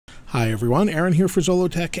Hi everyone, Aaron here for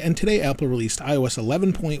Zollotech, and today Apple released iOS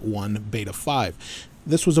 11.1 Beta 5.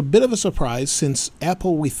 This was a bit of a surprise since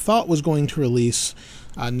Apple we thought was going to release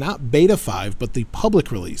not Beta 5, but the public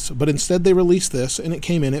release, but instead they released this and it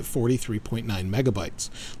came in at 43.9 megabytes.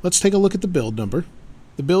 Let's take a look at the build number.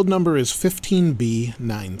 The build number is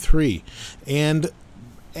 15B93, and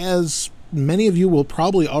as many of you will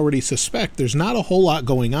probably already suspect, there's not a whole lot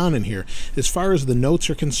going on in here. As far as the notes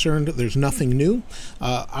are concerned, there's nothing new.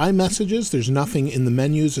 iMessages, there's nothing in the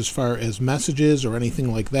menus as far as messages or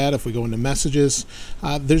anything like that. If we go into messages,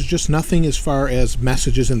 there's just nothing as far as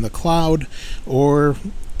messages in the cloud, or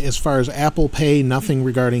as far as Apple Pay, nothing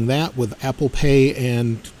regarding that with Apple Pay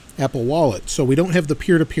and Apple Wallet. So we don't have the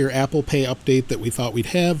peer-to-peer Apple Pay update that we thought we'd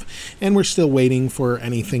have, and we're still waiting for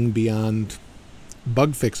anything beyond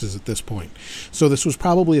bug fixes at this point. So this was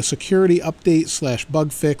probably a security update slash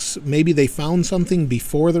bug fix. Maybe they found something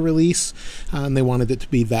before the release and they wanted it to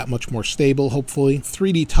be that much more stable, hopefully.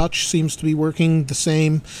 3D Touch seems to be working the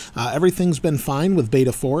same. Everything's been fine with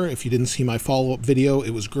Beta 4. If you didn't see my follow-up video,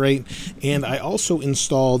 it was great. And I also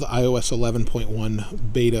installed iOS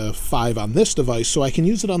 11.1 Beta 5 on this device so I can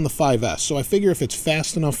use it on the 5S. So I figure if it's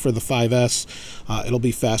fast enough for the 5S, it'll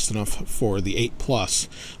be fast enough for the 8 Plus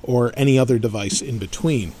or any other device in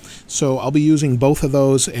between. So I'll be using both of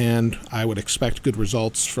those, and I would expect good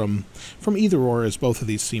results from either or, as both of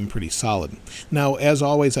these seem pretty solid. Now, as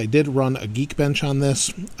always, I did run a Geekbench on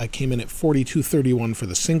this. I came in at 4231 for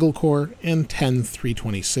the single core and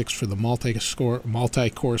 10326 for the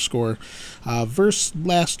multi-core score. Versus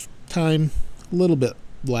last time, a little bit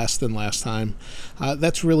less than last time.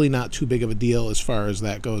 That's really not too big of a deal as far as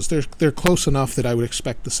that goes. They're close enough that I would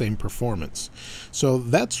expect the same performance. So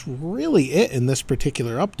that's really it in this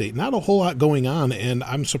particular update. Not a whole lot going on, and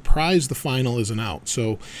I'm surprised the final isn't out.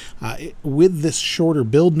 So with this shorter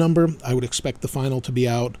build number, I would expect the final to be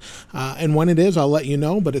out. And when it is, I'll let you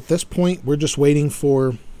know. But at this point, we're just waiting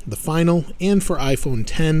for the final, and for iPhone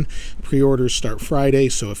 10, pre-orders start Friday,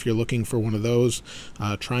 so if you're looking for one of those,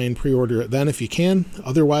 try and pre-order it then if you can.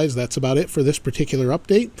 Otherwise, that's about it for this particular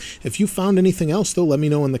update. If you found anything else, though, let me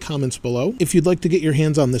know in the comments below. If you'd like to get your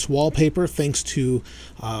hands on this wallpaper, thanks to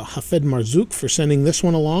Hafed Marzouk for sending this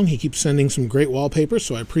one along. He keeps sending some great wallpapers,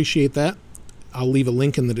 so I appreciate that. I'll leave a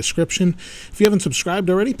link in the description. If you haven't subscribed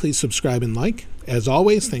already, please subscribe and like. As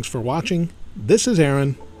always, thanks for watching. This is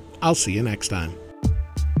Aaron. I'll see you next time.